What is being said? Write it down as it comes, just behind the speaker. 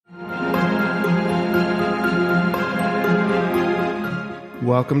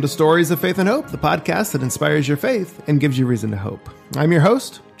Welcome to Stories of Faith and Hope, the podcast that inspires your faith and gives you reason to hope. I'm your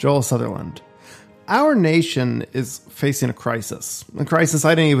host, Joel Sutherland. Our nation is facing a crisis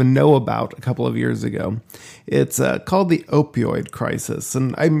I didn't even know about a couple of years ago. It's called the opioid crisis,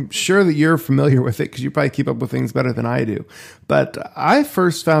 and I'm sure that you're familiar with it because you probably keep up with things better than I do. But I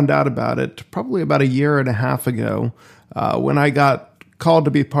first found out about it probably about a year and a half ago when I got called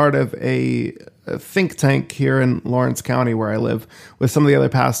to be part of a think tank here in Lawrence County where I live with some of the other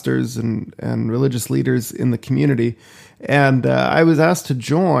pastors and religious leaders in the community. And I was asked to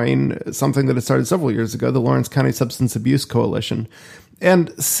join something that had started several years ago, the Lawrence County Substance Abuse Coalition.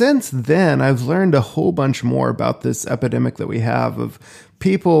 And since then, I've learned a whole bunch more about this epidemic that we have of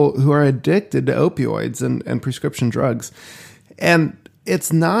people who are addicted to opioids and prescription drugs. And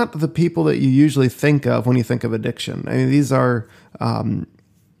it's not the people that you usually think of when you think of addiction. I mean, these are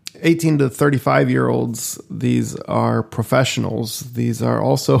 18 to 35-year-olds. These are professionals. These are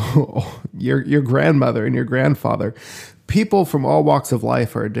also your grandmother and your grandfather. People from all walks of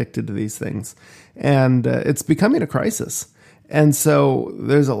life are addicted to these things. And it's becoming a crisis. And so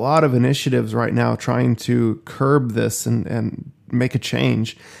there's a lot of initiatives right now trying to curb this and make a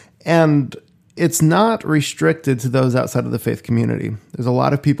change. And it's not restricted to those outside of the faith community. There's a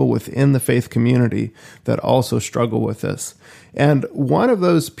lot of people within the faith community that also struggle with this. And one of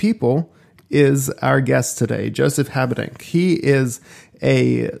those people is our guest today, Joseph Habedank. He is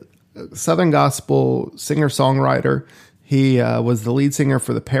a Southern gospel singer-songwriter. He was the lead singer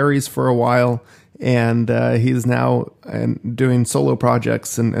for the Perrys for a while, and he's now doing solo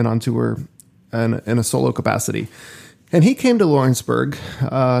projects and on tour in a solo capacity. And he came to Lawrenceburg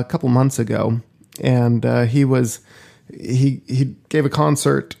a couple months ago, and he gave a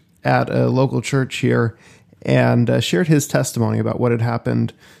concert at a local church here and shared his testimony about what had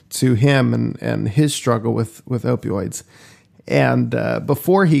happened to him and his struggle with opioids. And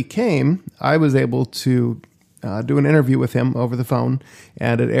before he came, I was able to do an interview with him over the phone,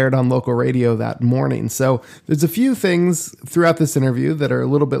 and it aired on local radio that morning. So there's a few things throughout this interview that are a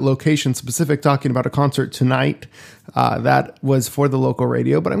little bit location specific, talking about a concert tonight that was for the local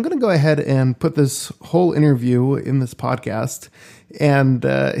radio. But I'm going to go ahead and put this whole interview in this podcast. And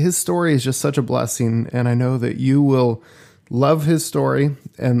his story is just such a blessing. And I know that you will love his story,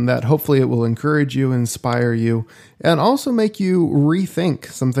 and that hopefully it will encourage you, inspire you, and also make you rethink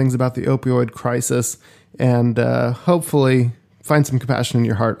some things about the opioid crisis, and hopefully find some compassion in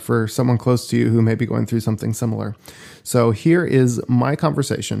your heart for someone close to you who may be going through something similar. So here is my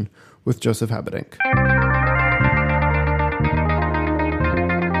conversation with Joseph Habedank.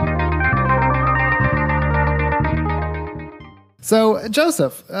 So,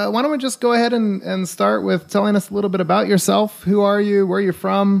 Joseph, why don't we just go ahead and start with telling us a little bit about yourself. Who are you? Where you're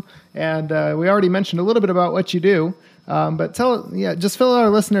from? And we already mentioned a little bit about what you do, but just fill our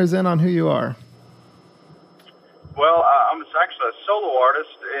listeners in on who you are. Well, I'm actually a solo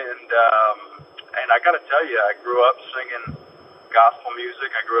artist, and I got to tell you, I grew up singing gospel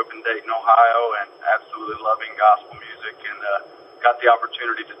music. I grew up in Dayton, Ohio, and absolutely loving gospel music, and got the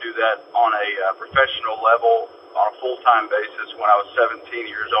opportunity to do that on a professional level on a full-time basis when I was 17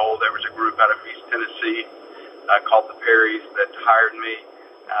 years old. There was a group out of East Tennessee called the Perrys that hired me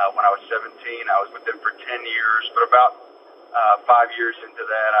when I was 17. I was with them for 10 years, but about 5 years into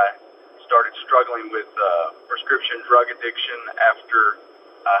that, I started struggling with prescription drug addiction after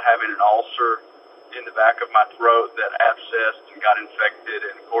having an ulcer in the back of my throat that abscessed and got infected,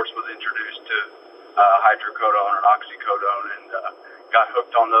 and of course was introduced to hydrocodone and oxycodone, and got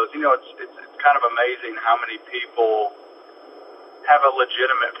hooked on those. You know, it's kind of amazing how many people have a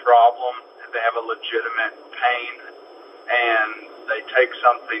legitimate problem, they have a legitimate pain, and they take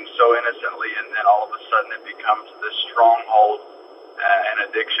something so innocently, and then all of a sudden it becomes this stronghold and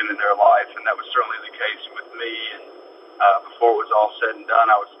addiction in their life. And that was certainly the case with me. And before it was all said and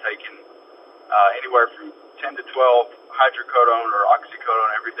done, I was taking anywhere from 10 to 12 hydrocodone or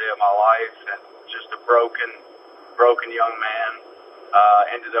oxycodone every day of my life, and just a broken young man.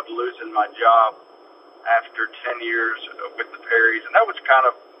 Ended up losing my job after 10 years with the Perrys, and that was kind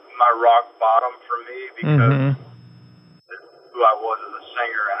of my rock bottom for me, because who I was as a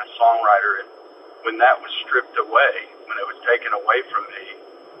singer and a songwriter, and when that was stripped away, when it was taken away from me,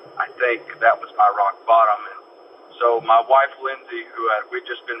 I think that was my rock bottom. And so my wife, Lindsay, we'd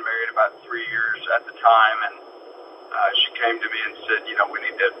just been married about 3 years at the time, and she came to me and said, we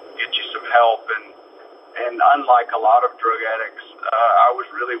need to get you some help. And unlike a lot of drug addicts, I was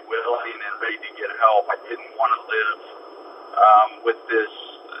really willing and ready to get help. I didn't want to live with this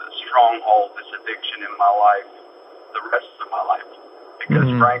stronghold, this addiction in my life the rest of my life. Because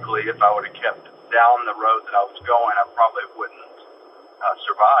frankly, if I would have kept down the road that I was going, I probably wouldn't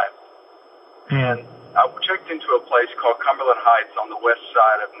survive. And I checked into a place called Cumberland Heights on the west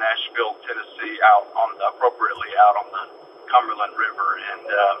side of Nashville, Tennessee, appropriately out on the Cumberland River, and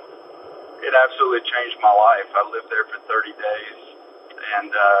it absolutely changed my life. I lived there for 30 days,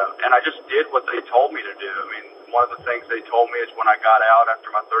 and I just did what they told me to do. I mean, one of the things they told me is when I got out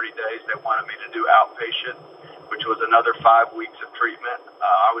after my 30 days, they wanted me to do outpatient, which was another 5 weeks of treatment.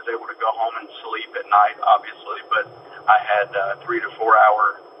 I was able to go home and sleep at night, obviously, but I had 3 to 4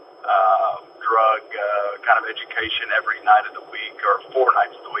 hour drug kind of education every night of the week, or 4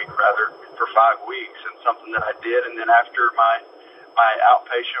 nights of the week, rather, for 5 weeks, and something that I did. And then after my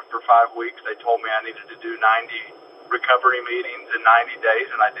outpatient for 5 weeks, they told me I needed to do 90 recovery meetings in 90 days,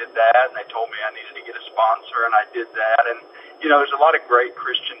 and I did that. And they told me I needed to get a sponsor, and I did that. And, you know, there's a lot of great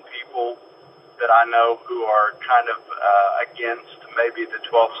Christian people that I know who are kind of against maybe the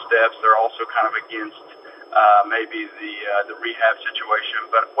 12 steps. They're also kind of against maybe the rehab situation.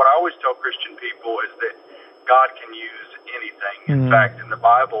 But what I always tell Christian people is that God can use anything. In fact, in the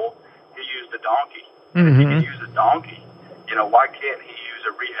Bible, He used a donkey. He can use a donkey. You know, why can't He use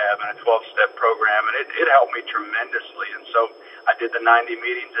a rehab and a 12-step program? And it helped me tremendously. And so I did the 90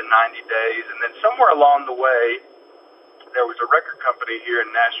 meetings in 90 days. And then somewhere along the way, there was a record company here in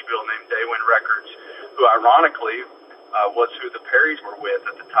Nashville named Daywin Records, who ironically was who the Perrys were with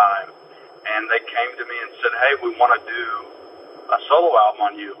at the time. And they came to me and said, hey, we want to do a solo album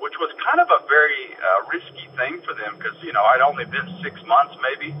on you, which was kind of a very risky thing for them because, you know, I'd only been 6 months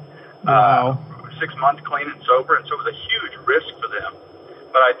maybe. Wow. 6 months clean and sober, and so it was a huge risk for them.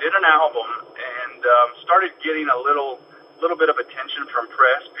 But I did an album and started getting a little bit of attention from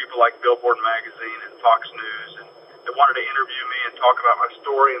press, people like Billboard Magazine and Fox News, and they wanted to interview me and talk about my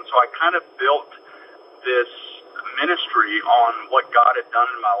story. And so I kind of built this ministry on what God had done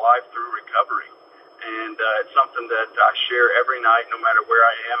in my life through recovery. And it's something that I share every night, no matter where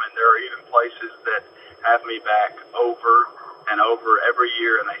I am. And there are even places that have me back over and over every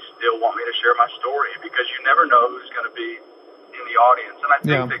year, and they still want me to share my story because you never know who's going to be in the audience. And I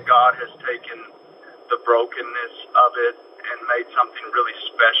think that God has taken the brokenness of it and made something really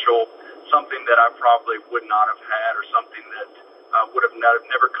special, something that I probably would not have had, or something that would have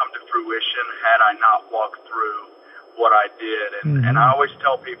never come to fruition had I not walked through what I did. And I always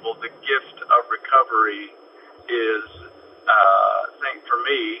tell people the gift of recovery is, I think for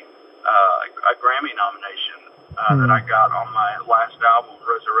me, a Grammy nomination that I got on my last album,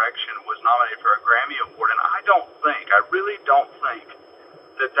 Resurrection, was nominated for a Grammy Award. And I really don't think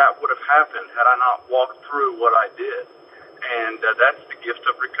that would have happened had I not walked through what I did. And that's the gift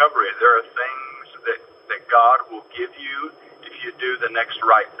of recovery. There are things that God will give you if you do the next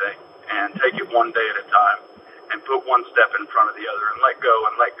right thing and take it one day at a time and put one step in front of the other and let go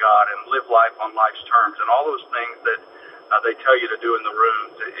and let God and live life on life's terms and all those things that they tell you to do in the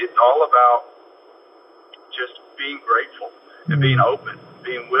rooms. It's all about just being grateful and being open,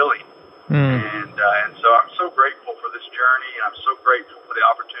 being willing. And so I'm so grateful for this journey, and I'm so grateful for the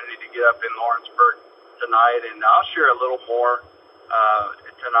opportunity to get up in Lawrenceburg tonight. And I'll share a little more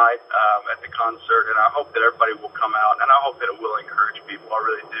tonight at the concert, and I hope that everybody will come out, and I hope that it will encourage people. I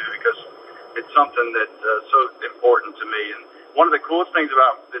really do, because it's something that's so important to me. And one of the coolest things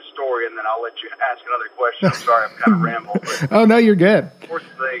about this story, and then I'll let you ask another question. I'm sorry, I'm kind of rambled. But oh, no, you're good. One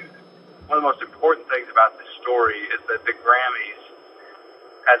of the most important things about this story is that the Grammys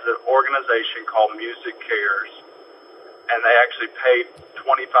has an organization called Music Cares, and they actually paid $25,000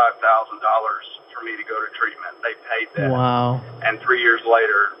 for me to go to treatment. They paid that. Wow. And 3 years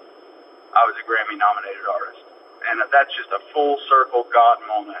later, I was a Grammy-nominated artist. And that's just a full circle God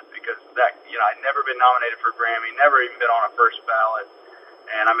moment, because that, you know, I'd never been nominated for a Grammy, never even been on a first ballot,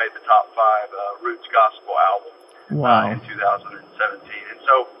 and I made the top 5 Roots Gospel album in 2017. And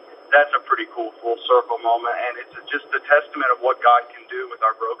so that's a pretty cool full circle moment, and it's just a testament of what God can do with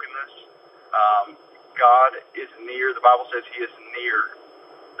our brokenness. God is near. The Bible says He is near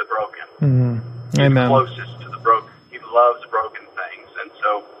the broken. Amen. He's closest to the broken. He loves broken things. And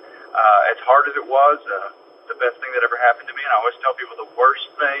so as hard as it was, the best thing that ever happened to me, and I always tell people the worst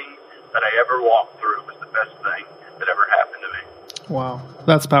thing that I ever walked through was the best thing that ever happened to me. Wow,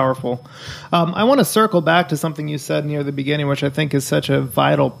 that's powerful. I want to circle back to something you said near the beginning, which I think is such a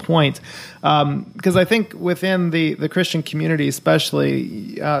vital point, because I think within the Christian community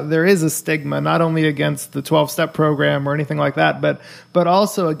especially, there is a stigma not only against the 12-step program or anything like that, but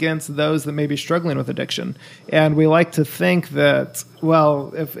also against those that may be struggling with addiction. And we like to think that,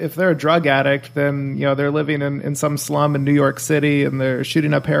 well, if they're a drug addict, then, you know, they're living in some slum in New York City and they're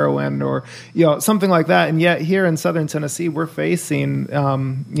shooting up heroin or, you know, something like that. And yet here in Southern Tennessee, we're facing,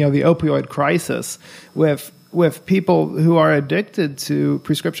 you know, the opioid crisis with with people who are addicted to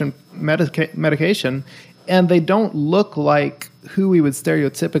prescription medication, and they don't look like who we would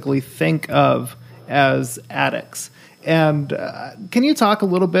stereotypically think of as addicts. And can you talk a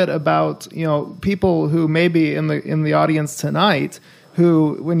little bit about, people who may be in the audience tonight,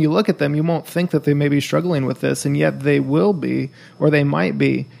 who, when you look at them, you won't think that they may be struggling with this, and yet they will be, or they might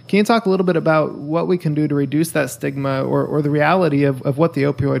be. Can you talk a little bit about what we can do to reduce that stigma or the reality of what the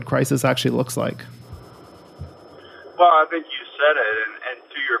opioid crisis actually looks like? Well, I think you said it, and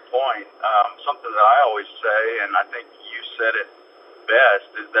to your point, something that I always say, and I think you said it best,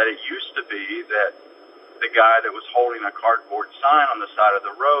 is that it used to be that the guy that was holding a cardboard sign on the side of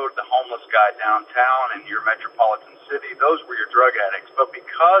the road, the homeless guy downtown in your metropolitan city, those were your drug addicts. But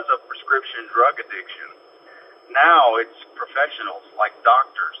because of prescription drug addiction, now it's professionals like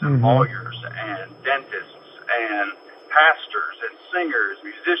doctors and lawyers and dentists and pastors and singers,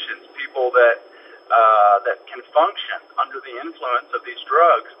 musicians, people that can function under the influence of these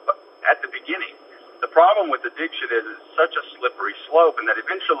drugs at the beginning. The problem with addiction is it's such a slippery slope, and that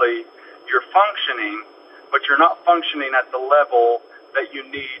eventually you're functioning, but you're not functioning at the level that you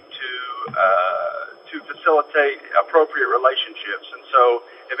need to facilitate appropriate relationships. And so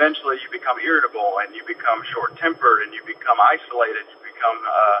eventually you become irritable, and you become short-tempered, and you become isolated, you become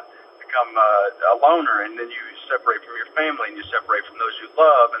a loner, and then you separate from your family, and you separate from those you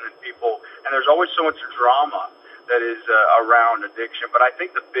love, and then and there's always so much drama that is around addiction. But I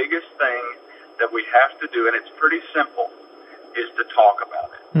think the biggest thing that we have to do, and it's pretty simple, is to talk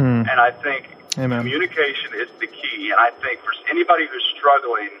about it. And I think communication is the key. And I think for anybody who's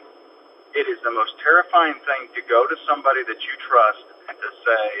struggling, it is the most terrifying thing to go to somebody that you trust and to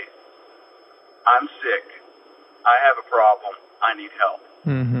say, I'm sick, I have a problem, I need help.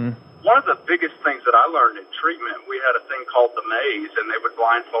 One of the biggest things that I learned in treatment, we had a thing called the maze, and they would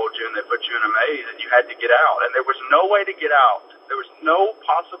blindfold you and they put you in a maze, and you had to get out. And there was no way to get out. There was no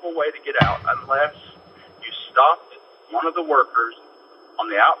possible way to get out unless you stopped one of the workers on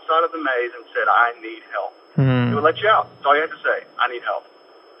the outside of the maze and said, I need help. He would let you out. That's all you had to say. I need help.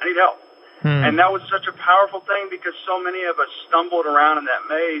 I need help. And that was such a powerful thing, because so many of us stumbled around in that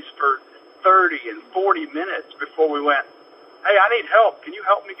maze for 30 and 40 minutes before we went, hey, I need help. Can you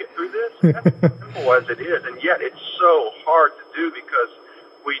help me get through this? That's as simple as it is. And yet it's so hard to do because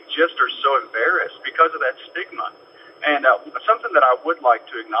we just are so embarrassed because of that stigma. And something that I would like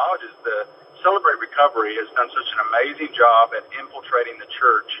to acknowledge is the Celebrate Recovery has done such an amazing job at infiltrating the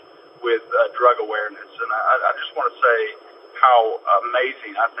church with drug awareness. And I just want to say how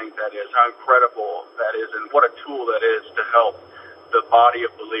amazing I think that is, how incredible that is, and what a tool that is to help the body of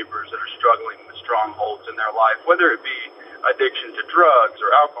believers that are struggling with strongholds in their life, whether it be addiction to drugs or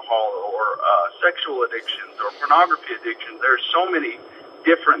alcohol or sexual addictions or pornography addictions. There's so many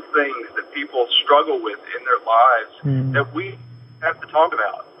different things that people struggle with in their lives that we have to talk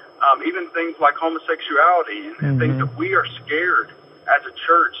about. Even things like homosexuality and things that we are scared as a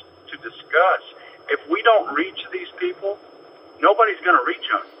church to discuss. If we don't reach these people, nobody's going to reach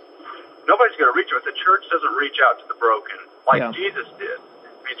them. Nobody's going to reach them. If the church doesn't reach out to the broken like Jesus did.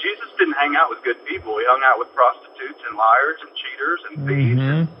 I mean, Jesus didn't hang out with good people. He hung out with prostitutes and liars and cheaters and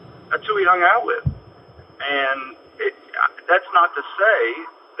thieves. That's who he hung out with. And that's not to say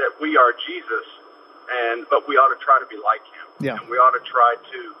that we are Jesus, but we ought to try to be like him. And we ought to try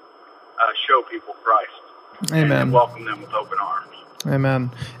to show people Christ. Amen. And welcome them with open arms. Amen.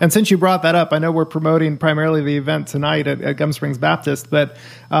 And since you brought that up, I know we're promoting primarily the event tonight at Gum Springs Baptist, but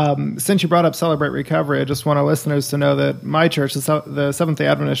since you brought up Celebrate Recovery, I just want our listeners to know that my church, the Seventh-day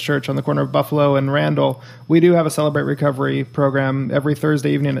Adventist Church on the corner of Buffalo and Randall, we do have a Celebrate Recovery program every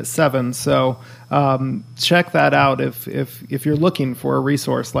Thursday evening at 7. So check that out if you're looking for a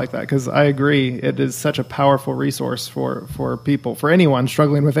resource like that, because I agree it is such a powerful resource for people, for anyone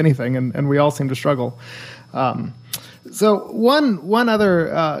struggling with anything, and we all seem to struggle. So one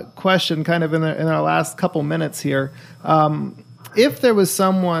other question, kind of in our last couple minutes here, if there was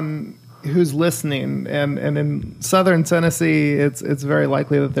someone who's listening, and in Southern Tennessee, it's very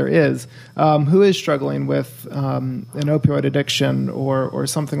likely that there is, who is struggling with an opioid addiction or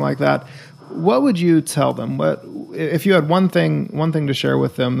something like that, what would you tell them? What if you had one thing to share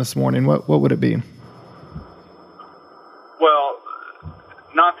with them this morning? What would it be? Well,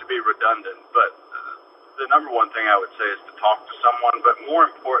 not to be redundant, but the number one thing I would say is to talk to someone, but more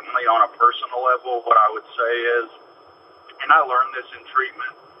importantly, on a personal level, what I would say is, and I learned this in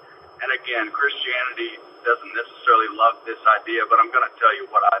treatment, and again, Christianity doesn't necessarily love this idea, but I'm going to tell you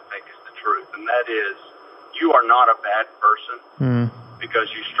what I think is the truth, and that is, you are not a bad person because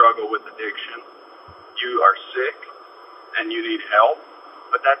you struggle with addiction. You are sick, and you need help,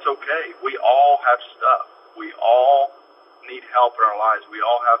 but that's okay. We all have stuff. We all need help in our lives. We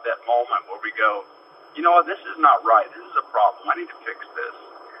all have that moment where we go, you know what, this is not right. This is a problem. I need to fix this.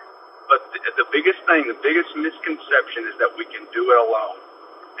 But the biggest thing, the biggest misconception is that we can do it alone.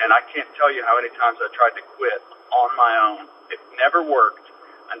 And I can't tell you how many times I tried to quit on my own. It never worked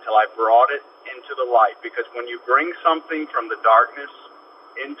until I brought it into the light. Because when you bring something from the darkness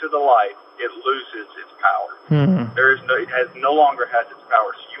into the light, it loses its power. It no longer has its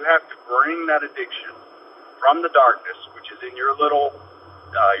power. So you have to bring that addiction from the darkness, which is in your little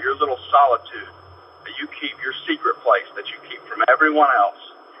solitude that you keep, your secret place that you keep from everyone else.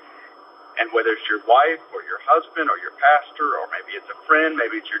 And whether it's your wife or your husband or your pastor, or maybe it's a friend,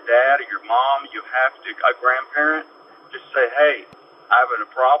 maybe it's your dad or your mom, you have to, a grandparent, just say, hey, I'm having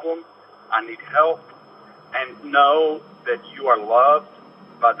a problem, I need help, and know that you are loved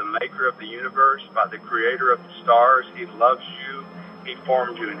by the maker of the universe, by the creator of the stars. He loves you. He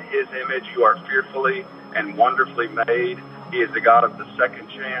formed you in his image. You are fearfully and wonderfully made. He is the God of the second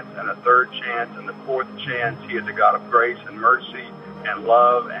chance and a third chance and the fourth chance. He is a God of grace and mercy and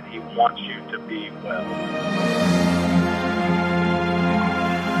love, and he wants you to be well.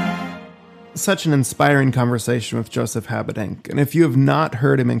 Such an inspiring conversation with Joseph Habedank. And if you have not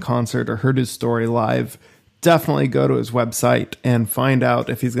heard him in concert or heard his story live, definitely go to his website and find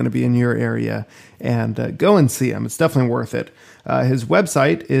out if he's going to be in your area, and go and see him. It's definitely worth it. His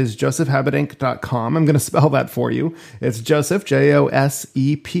website is josephhabedank.com. I'm going to spell that for you. It's Joseph, Joseph,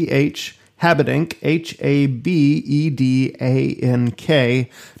 Habedank,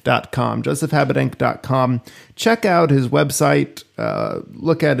 HABEDANK.com, josephhabedank.com. Check out his website,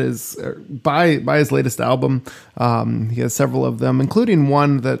 look at buy his latest album. He has several of them, including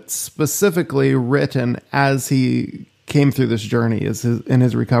one that's specifically written as he came through this journey in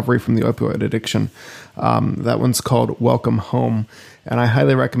his recovery from the opioid addiction. That one's called Welcome Home. And I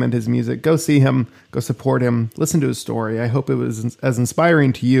highly recommend his music. Go see him, go support him, listen to his story. I hope it was as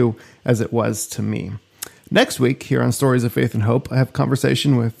inspiring to you as it was to me. Next week, here on Stories of Faith and Hope, I have a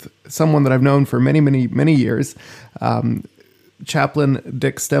conversation with someone that I've known for many, many, many years, Chaplain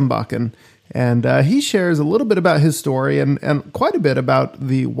Dick Stembakken. And he shares a little bit about his story and quite a bit about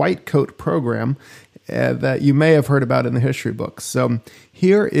the White Coat program that you may have heard about in the history books. So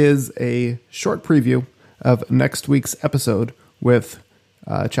here is a short preview of next week's episode with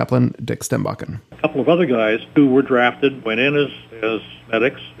Chaplain Dick Stembakken. A couple of other guys who were drafted went in as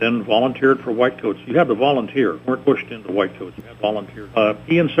medics, then volunteered for White Coats. You had to volunteer. Weren't pushed into White Coats. You had to volunteer.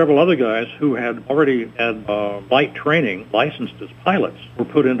 He and several other guys who had already had light training, licensed as pilots, were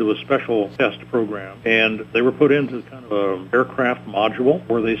put into a special test program, and they were put into kind of an aircraft module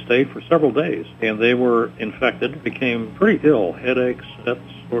where they stayed for several days, and they were infected, became pretty ill, headaches, but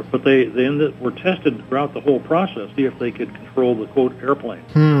they were tested throughout the whole process to see if they could control the, quote, airplane.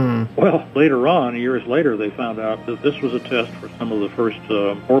 Well, later on, years later, they found out that this was a test for some of the first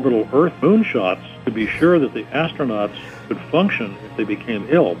orbital Earth moonshots to be sure that the astronauts could function if they became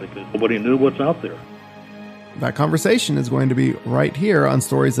ill, because nobody knew what's out there. That conversation is going to be right here on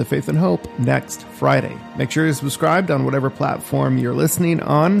Stories of Faith and Hope next Friday. Make sure you're subscribed on whatever platform you're listening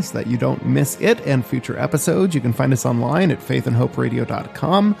on so that you don't miss it and future episodes. You can find us online at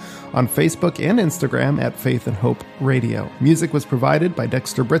faithandhoperadio.com, on Facebook and Instagram at Faith and Hope Radio. Music was provided by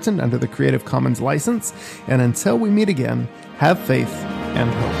Dexter Britton under the Creative Commons license. And until we meet again, have faith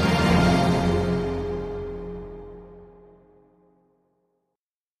and hope.